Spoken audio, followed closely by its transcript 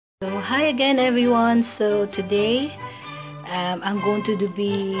So hi again everyone. So today I'm going to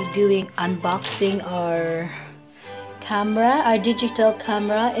be doing unboxing our camera, our digital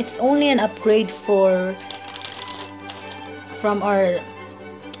camera. It's only an upgrade from our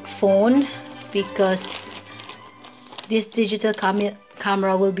phone because this digital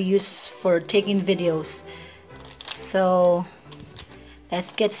camera will be used for taking videos. So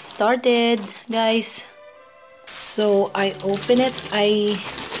let's get started, guys. So I open it. I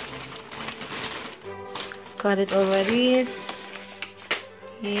got it already.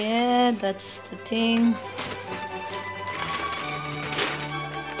 Yeah, that's the thing.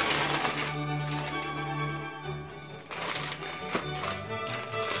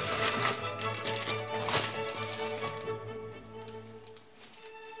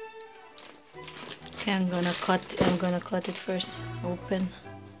 Okay, I'm gonna cut it first. Open.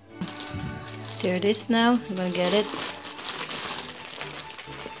 There it is now. I'm gonna get it.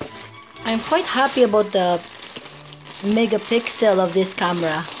 I'm quite happy about the megapixel of this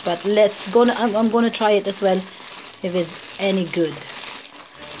camera, but I'm gonna try it as well if it's any good.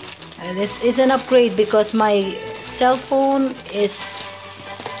 This is an upgrade because my cell phone is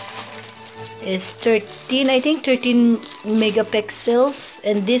 13, I think 13 megapixels,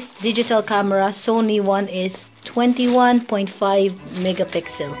 and this digital camera Sony one is 21.5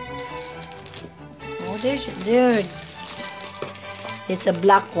 megapixel. Oh, there it's a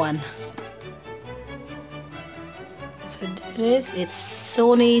black one. So there it is. It's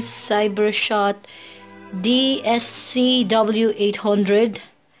Sony CyberShot DSC w800.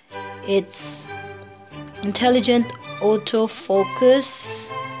 It's intelligent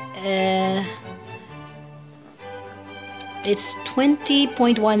autofocus. It's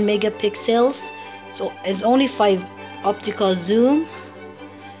 20.1 megapixels. So it's only 5 optical zoom.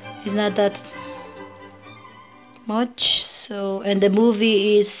 It's not that much. So, and the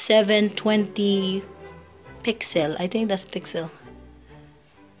movie is 720 pixel. I think that's pixel.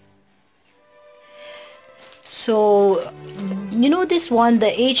 So you know this one,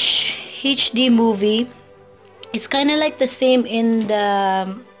 the HD movie, it's kind of like the same in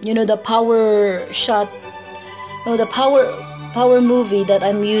the, you know, the power shot, no, the power movie that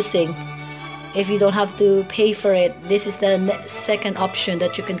I'm using. If you don't have to pay for it, this is the second option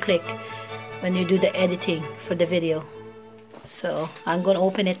that you can click when you do the editing for the video. So I'm gonna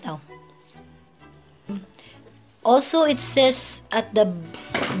open it now. Also, it says at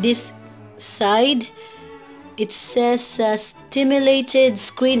this side, it says stimulated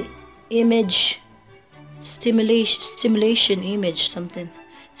screen image, stimulation image, something,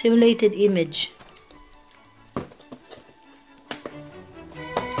 simulated image.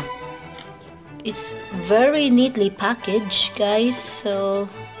 It's very neatly packaged, guys. So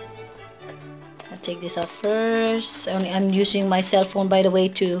I'll take this out first. I'm using my cell phone, by the way,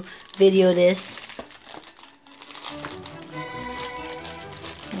 to video this.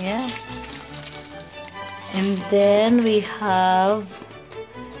 Yeah. And then we have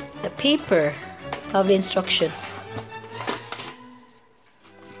the paper, probably instruction,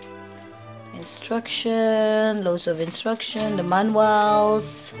 loads of instruction, the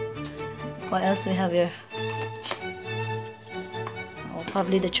manuals. What else do we have here? Oh,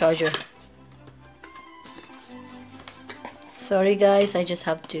 probably the charger. Sorry guys, I just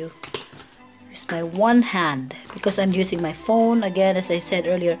have to use my one hand because I'm using my phone again, as I said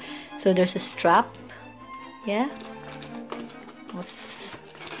earlier. So there's a strap. Yeah. What's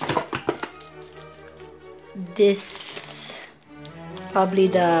this? Probably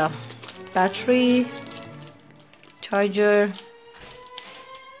the battery, charger.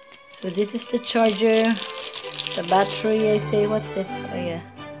 So this is the charger, the battery, I say. What's this? Oh yeah.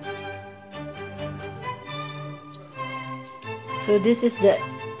 So this is the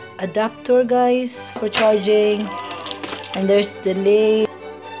adapter, guys, for charging. And there's the lead.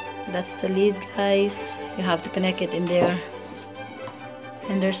 That's the lead, guys. You have to connect it in there.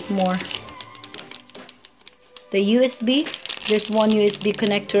 And there's more. The USB. There's one USB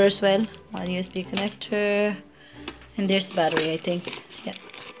connector as well. One USB connector. And there's battery, I think. Yeah.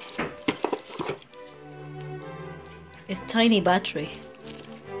 It's tiny battery.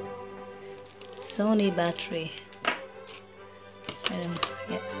 Sony battery.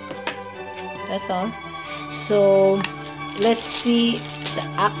 Yeah. That's all. So let's see the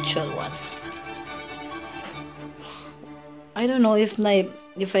actual one. I don't know if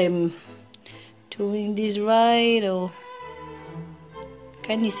I'm doing this right, or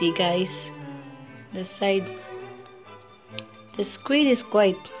can you see, guys? The side, the screen is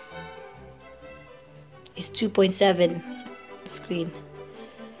it's 2.7 screen.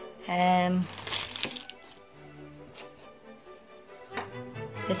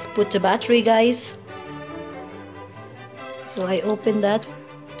 Let's put the battery, guys. So I open that.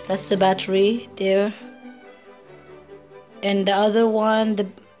 That's the battery there. And the other one,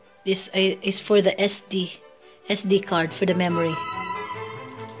 is for the SD card, for the memory.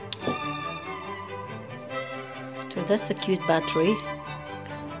 So that's a cute battery.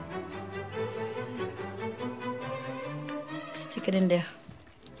 Stick it in there.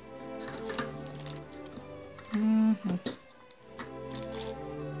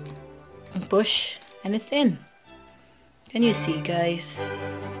 And push, and it's in. Can you see, guys?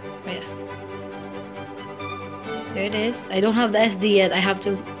 Yeah. There it is. I don't have the SD yet. I have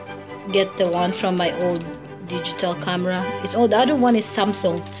to get the one from my old digital camera. The other one is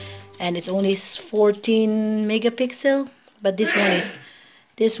Samsung, and it's only 14 megapixel, but this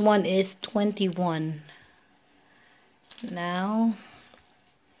one is 21 now.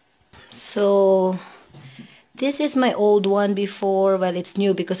 So this is my old one before. Well, it's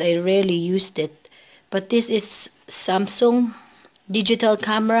new because I rarely used it, but this is Samsung digital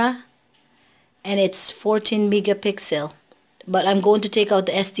camera, and it's 14 megapixel. But I'm going to take out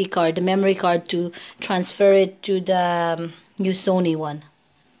the SD card, the memory card, to transfer it to the new Sony one.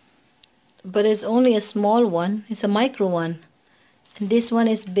 But it's only a small one. It's a micro one. And this one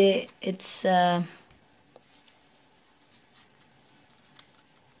is big. It's the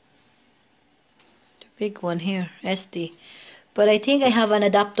big one here, SD. But I think I have an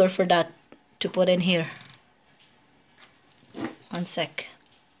adapter for that to put in here. One sec.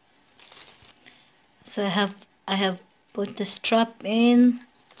 So I have put the strap in.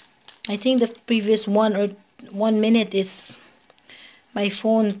 I think the previous 1 minute is my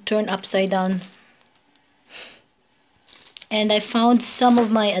phone turned upside down. And I found some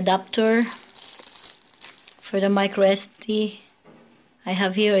of my adapter for the micro SD. I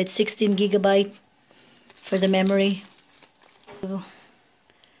have here, it's 16 gigabyte for the memory. So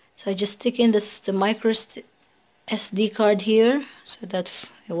I just stick in the micro SD card here so that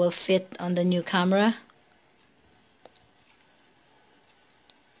it will fit on the new camera.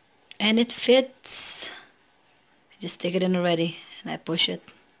 And it fits. I just stick it in already and I push it.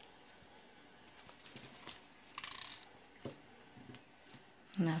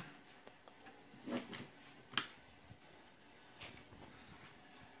 No.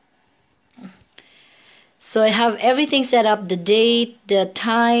 So I have everything set up, the date, the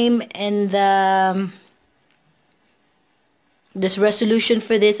time, and this resolution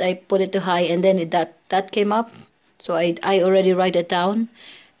for this. I put it to high, and then that came up. So I already write it down.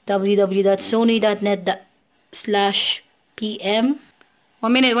 www.sony.net/pm.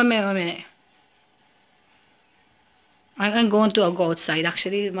 One minute. I'm going to go outside,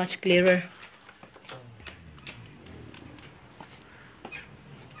 actually, much clearer.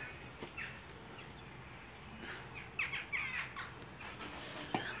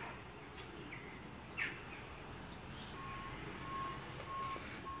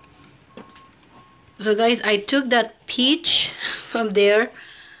 So guys, I took that peach from there.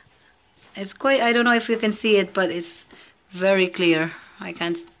 It's quite, I don't know if you can see it, but it's very clear. I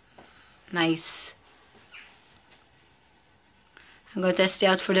can't, nice. I'm going to test it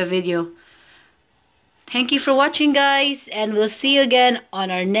out for the video. Thank you for watching, guys, and we'll see you again on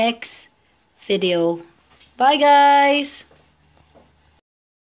our next video. Bye, guys.